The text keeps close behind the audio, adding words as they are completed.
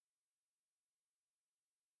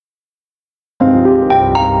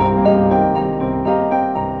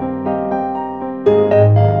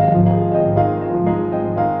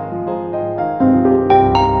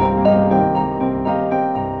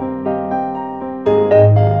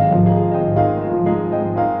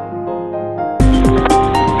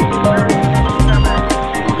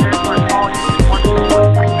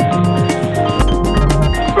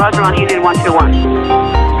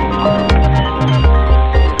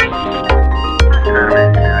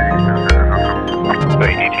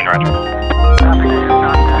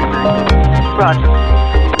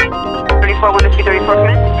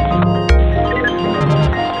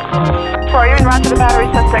are you? En route to the battery,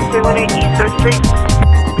 suspect 318 East 3rd Street.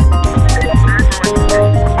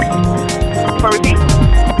 Repeat.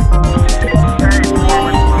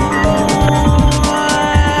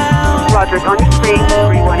 Roger, it's on your screen,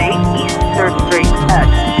 318 East 3rd Street.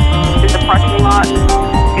 In the parking lot,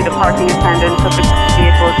 see the parking attendant, subject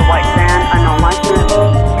vehicle is a white van, unknown license,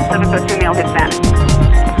 702 male Hispanic.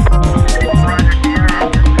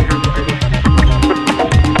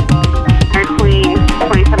 Mary Queen,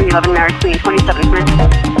 2711 Mary Queen, 27 Smith.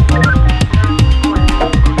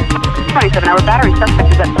 27-hour battery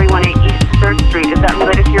suspect is at 318 East 3rd Street. Is that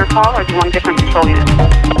related to your call, or do you want a different patrol unit?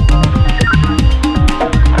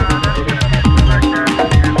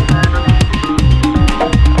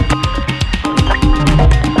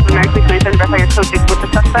 Mary Queen 27, verify your code 6 with the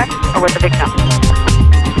suspect or with the victim?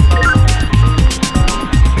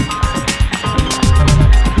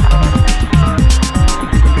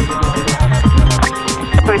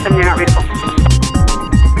 27, you're not readable.